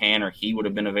Jared McCann, or he would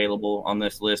have been available on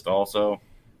this list also.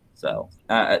 So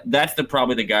that's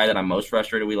probably the guy that I'm most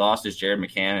frustrated we lost is Jared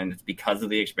McCann, and it's because of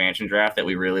the expansion draft that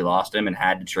we really lost him and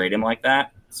had to trade him like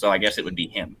that. So I guess it would be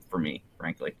him for me,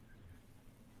 frankly.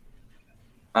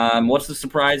 What's the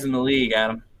surprise in the league,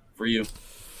 Adam, for you?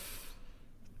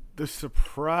 The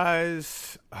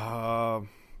surprise, I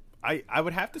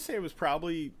would have to say it was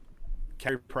probably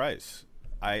Carey Price.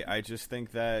 I just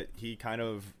think that he kind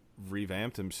of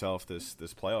revamped himself this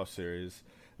playoff series,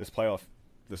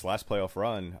 this last playoff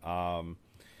run.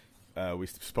 We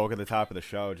spoke at the top of the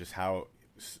show just how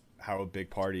a big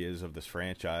part he is of this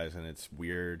franchise, and it's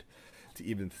weird to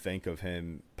even think of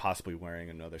him possibly wearing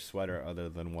another sweater other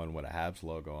than one with a Habs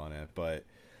logo on it. But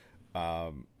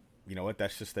you know what?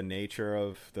 That's just the nature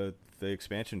of the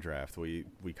expansion draft. We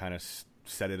kind of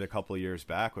said it a couple of years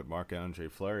back with Marc-Andre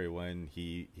Fleury when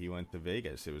he went to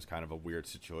Vegas. It was kind of a weird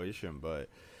situation, but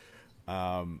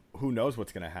who knows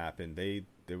what's going to happen? They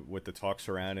with the talk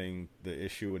surrounding the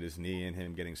issue with his knee and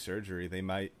him getting surgery, they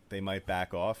might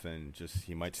back off and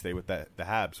he might stay with the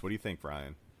Habs. What do you think,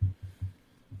 Brian?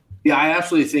 Yeah, I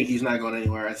absolutely think he's not going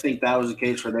anywhere. I think that was the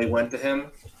case where they went to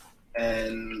him,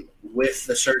 and with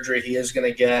the surgery he is going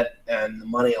to get and the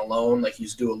money alone, like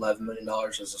he's due $11 million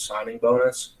as a signing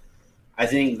bonus. I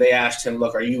think they asked him,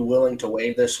 look, are you willing to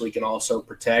waive this so we can also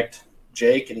protect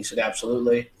Jake? And he said,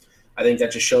 absolutely. I think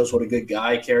that just shows what a good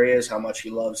guy Kerry is, how much he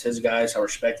loves his guys, how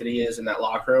respected he is in that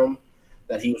locker room,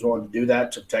 that he was willing to do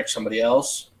that to protect somebody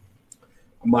else.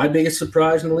 My biggest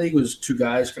surprise in the league was two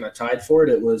guys kind of tied for it.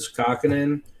 It was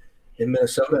Kokkonen in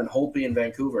Minnesota and Holtby in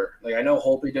Vancouver. Like, I know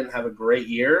Holtby didn't have a great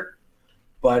year,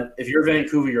 but if you're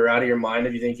Vancouver, you're out of your mind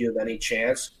if you think you have any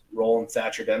chance rolling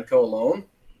Thatcher Demko alone.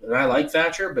 And I like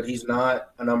Thatcher, but he's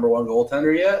not a number one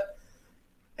goaltender yet.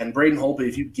 And Braden Holtby,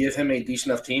 if you give him a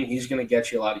decent enough team, he's going to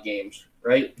get you a lot of games,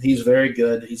 right? He's very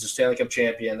good. He's a Stanley Cup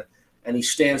champion, and he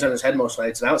stands on his head most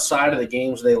nights. And outside of the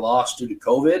games they lost due to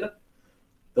COVID,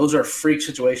 those are freak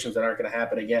situations that aren't going to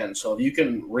happen again. So if you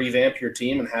can revamp your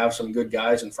team and have some good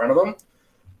guys in front of them,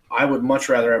 I would much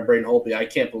rather have Braden Holtby. I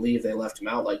can't believe they left him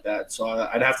out like that. So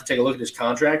I'd have to take a look at his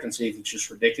contract and see if it's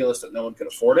just ridiculous that no one could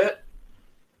afford it.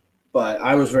 But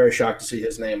I was very shocked to see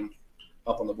his name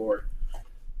up on the board.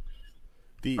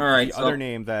 The other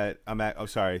name that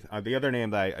the other name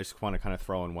that I just want to kind of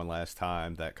throw in one last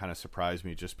time that kind of surprised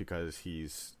me just because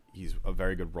he's a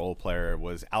very good role player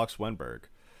was Alex Wenberg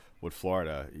with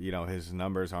Florida. You know, his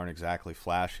numbers aren't exactly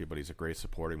flashy, but he's a great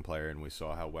supporting player, and we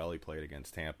saw how well he played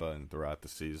against Tampa and throughout the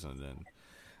season. And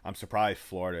I'm surprised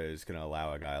Florida is going to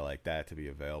allow a guy like that to be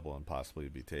available and possibly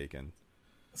be taken.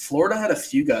 Florida had a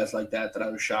few guys like that I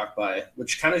was shocked by,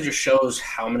 which kind of just shows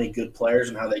how many good players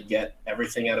and how they get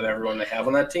everything out of everyone they have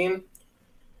on that team.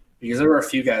 Because there were a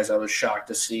few guys I was shocked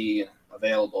to see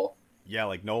available. Yeah,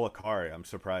 like Noel Acciari. I'm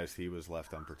surprised he was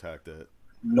left unprotected.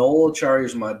 Noel Acciari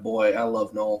is my boy. I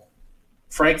love Noel.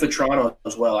 Frank Vetrano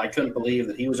as well. I couldn't believe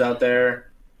that he was out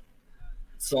there.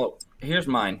 So here's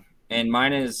mine. And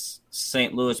mine is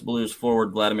St. Louis Blues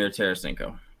forward Vladimir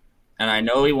Tarasenko. And I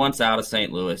know he wants out of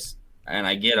St. Louis. And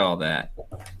I get all that.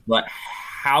 But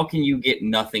how can you get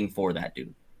nothing for that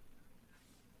dude?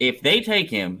 If they take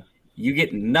him, you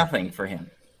get nothing for him.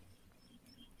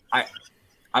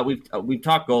 We've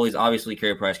talked goalies. Obviously,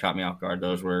 Carey Price caught me off guard.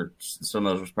 Some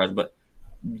of those were surprises. But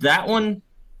that one,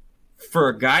 for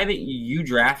a guy that you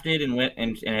drafted and went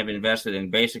and have invested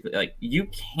in, basically, like, you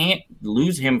can't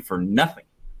lose him for nothing.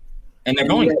 And they're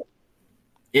going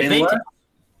to.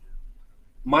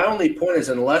 My only point is,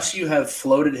 unless you have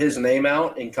floated his name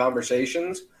out in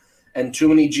conversations and too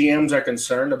many GMs are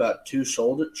concerned about two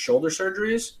shoulder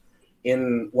surgeries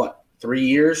in, 3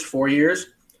 years, 4 years,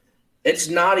 it's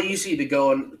not easy to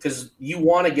go because you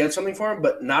want to get something for him,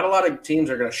 but not a lot of teams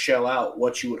are going to shell out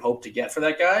what you would hope to get for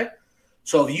that guy.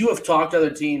 So if you have talked to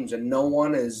other teams and no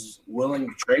one is willing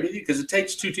to trade with you, because it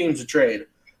takes two teams to trade,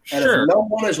 and if no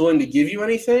one is willing to give you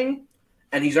anything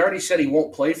and he's already said he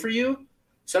won't play for you,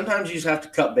 sometimes you just have to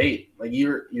cut bait. Like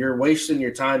you're wasting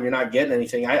your time. You're not getting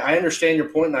anything. I understand your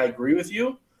point and I agree with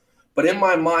you. But in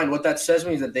my mind, what that says to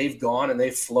me is that they've gone and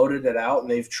they've floated it out and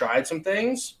they've tried some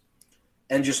things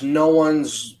and just no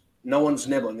one's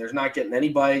nibbling. There's not getting any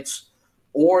bites,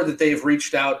 or that they've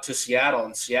reached out to Seattle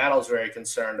and Seattle's very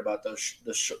concerned about the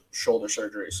shoulder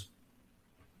surgeries.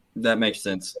 That makes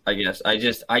sense, I guess.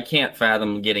 I can't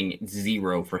fathom getting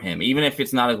zero for him. Even if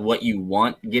it's not what you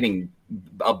want, getting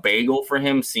a bagel for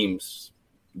him seems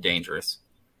dangerous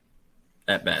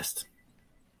at best.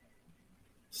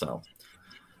 So,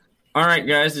 all right,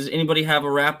 guys, does anybody have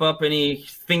a wrap-up? Any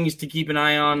things to keep an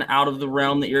eye on out of the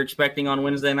realm that you're expecting on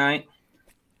Wednesday night?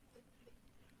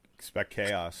 Expect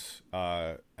chaos.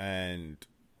 And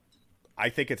I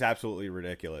think it's absolutely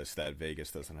ridiculous that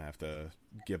Vegas doesn't have to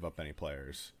give up any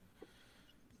players.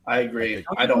 I agree.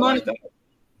 I don't like that.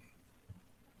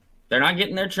 They're not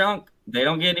getting their chunk. They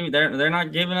don't get any. They're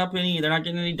not giving up any. They're not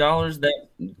getting any dollars. That,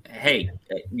 hey,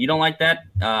 you don't like that?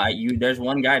 There's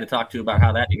one guy to talk to about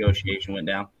how that negotiation went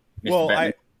down.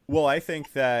 Mr. I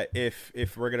think that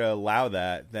if we're gonna allow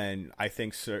that, then I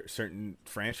think certain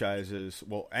franchises,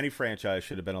 any franchise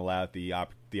should have been allowed the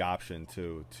option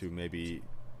to maybe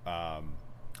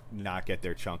not get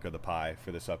their chunk of the pie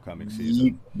for this upcoming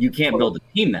season. You can't build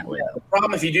a team that way. The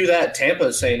problem if you do that, Tampa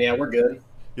is saying, "Yeah, we're good.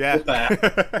 Yeah,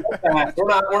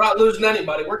 we're not losing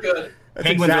anybody. We're good."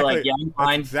 Penguins are like, "Yeah, I'm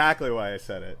fine." That's exactly why I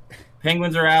said it.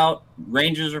 Penguins are out.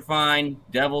 Rangers are fine.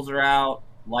 Devils are out.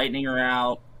 Lightning are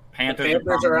out.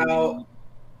 Panthers are out.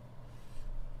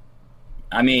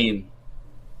 I mean,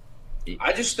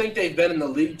 I just think they've been in the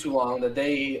league too long that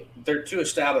they're too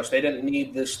established. They didn't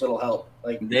need this little help.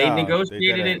 Like they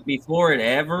negotiated it before it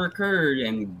ever occurred,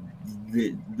 and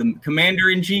the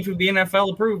commander-in-chief of the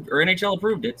NFL approved or NHL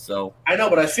approved it. So I know,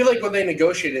 but I feel like when they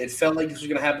negotiated, it felt like this was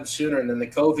going to happen sooner, and then the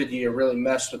COVID year really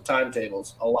messed with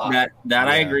timetables a lot. That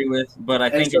I agree with, but I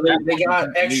think so they got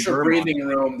extra breathing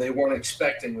room they weren't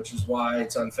expecting, which is why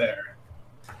it's unfair.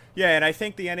 Yeah, and I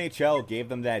think the NHL gave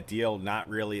them that deal not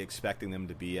really expecting them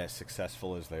to be as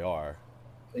successful as they are.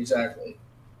 Exactly.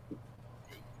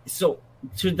 So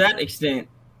to that extent,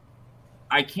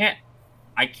 I can't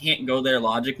go there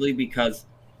logically because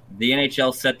the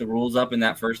NHL set the rules up in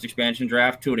that first expansion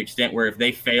draft to an extent where if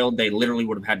they failed, they literally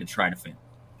would have had to try to fail.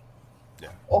 Yeah.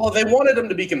 Well, they wanted them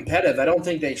to be competitive. I don't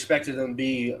think they expected them to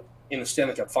be in the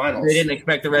Stanley Cup Finals. They didn't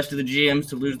expect the rest of the GMs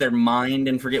to lose their mind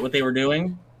and forget what they were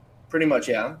doing. Pretty much,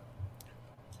 yeah.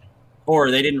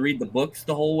 Or they didn't read the books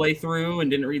the whole way through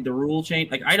and didn't read the rule change.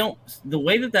 Like, the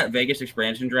way that Vegas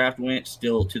expansion draft went,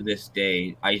 still to this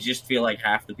day, I just feel like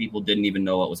half the people didn't even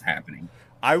know what was happening.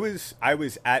 I was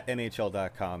at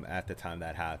NHL.com at the time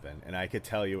that happened, and I could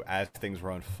tell you as things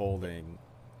were unfolding,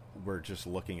 we're just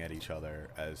looking at each other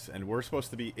and we're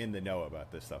supposed to be in the know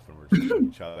about this stuff, and we're just looking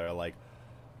at each other like,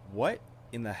 what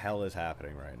in the hell is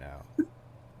happening right now?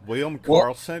 William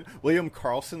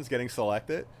Karlsson's getting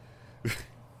selected?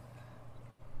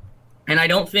 And I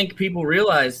don't think people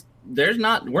realize we're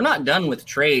not done with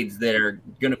trades that are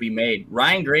going to be made.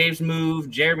 Ryan Graves move,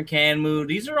 Jared McCann move.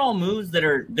 These are all moves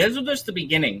those are just the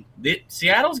beginning.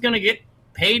 Seattle's going to get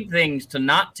paid things to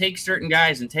not take certain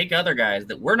guys and take other guys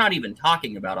that we're not even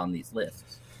talking about on these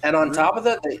lists. And on top of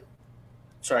that,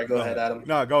 sorry, go ahead, Adam.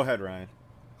 No, go ahead, Ryan.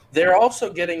 They're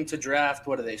also getting to draft,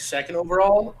 what are they, second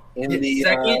overall?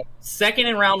 Second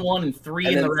in round 1 and 3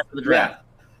 in the rest of the draft.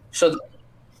 Yeah. So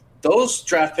those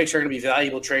draft picks are going to be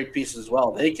valuable trade pieces as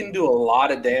well. They can do a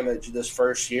lot of damage this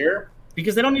first year.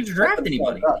 Because they don't need to draft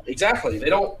anybody. Exactly. They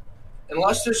don't,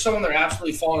 unless there's someone they're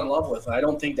absolutely falling in love with. I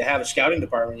don't think they have a scouting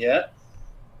department yet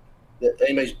that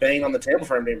anybody's banging on the table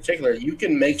for anybody in particular. You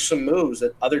can make some moves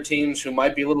that other teams who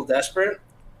might be a little desperate.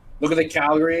 Look at the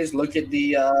Calgarys. Look at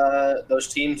those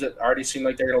teams that already seem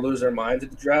like they're going to lose their minds at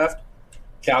the draft.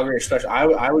 Calgary especially.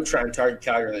 I would try and target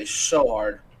Calgary so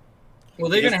hard. Well,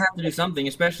 they're going to have to do something,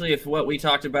 especially if what we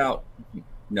talked about,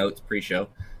 notes pre-show,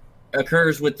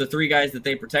 occurs with the 3 guys that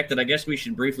they protected. I guess we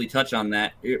should briefly touch on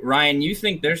that. Ryan, you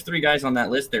think there's 3 guys on that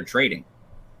list they're trading?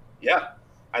 Yeah.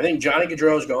 I think Johnny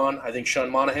Gaudreau's gone. I think Sean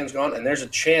Monahan's gone. And there's a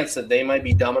chance that they might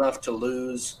be dumb enough to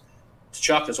lose to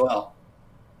Chuck as well.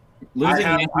 Losing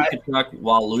to Chuck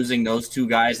while losing those 2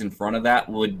 guys in front of that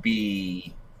would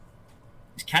be –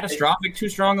 is catastrophic too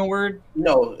strong a word?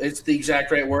 No, it's the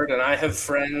exact right word. And I have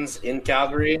friends in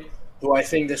Calgary who I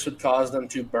think this would cause them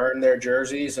to burn their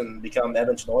jerseys and become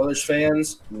Edmonton Oilers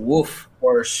fans. Woof.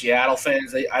 Or Seattle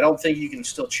fans. I don't think you can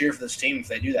still cheer for this team if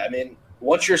they do that. I mean,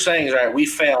 what you're saying is, all right, we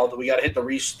failed. We got to hit the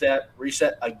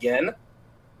reset again.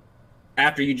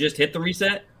 After you just hit the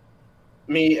reset?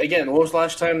 I mean, again, when was the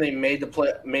last time they made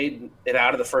it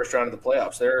out of the first round of the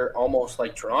playoffs? They're almost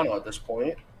like Toronto at this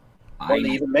point. Or they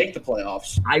even make the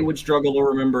playoffs. I would struggle to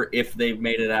remember if they've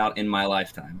made it out in my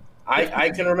lifetime. I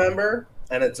can remember,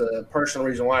 and it's a personal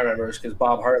reason why I remember is because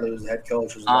Bob Hartley was the head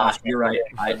coach. You're right.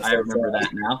 I remember that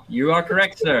now. You are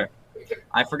correct, sir.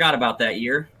 I forgot about that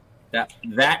year,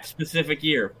 that specific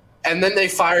year. And then they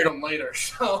fired him later.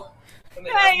 So,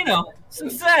 hey,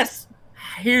 success.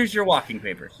 Here's your walking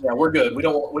papers. Yeah, we're good. We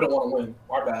don't want to win.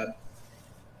 Our bad.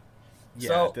 Yeah,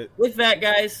 so with that,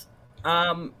 guys,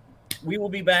 we will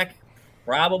be back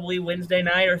probably Wednesday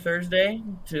night or Thursday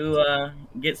to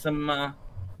get some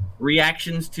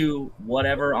reactions to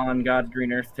whatever on God's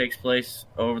green earth takes place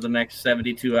over the next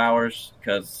 72 hours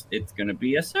because it's going to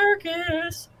be a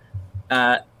circus.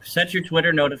 Set your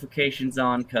Twitter notifications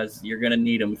on because you're going to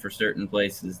need them for certain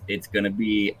places. It's going to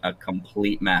be a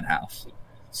complete madhouse.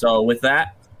 So with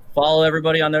that, follow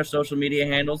everybody on their social media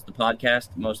handles, the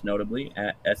podcast most notably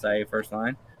at SIA First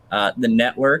Line, the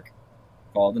network.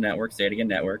 Follow the network. Say it again,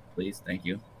 network, please. Thank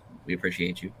you. We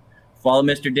appreciate you. Follow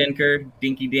Mr. Dinker,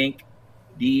 Dinky Dink,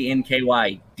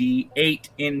 DNKY,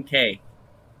 D8NK.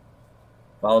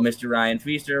 Follow Mr. Ryan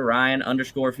Feaster,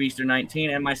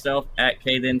 Ryan_Feaster19, and myself at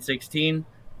KThen16.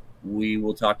 We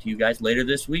will talk to you guys later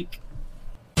this week.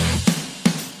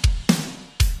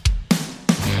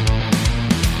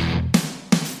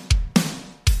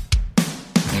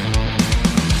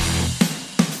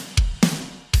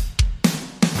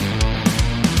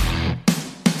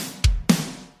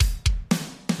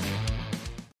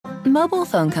 Mobile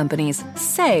phone companies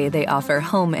say they offer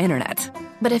home internet.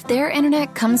 But if their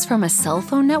internet comes from a cell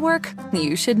phone network,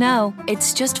 you should know.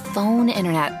 It's just phone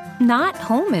internet, not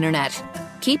home internet.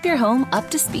 Keep your home up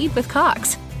to speed with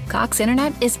Cox. Cox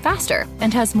Internet is faster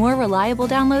and has more reliable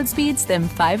download speeds than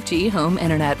 5G home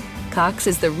internet. Cox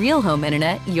is the real home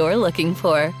internet you're looking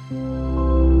for.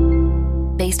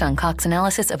 Based on Cox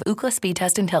analysis of Ookla speed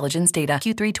test intelligence data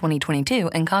Q3 2022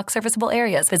 and Cox serviceable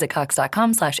areas, visit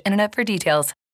cox.com/internet for details.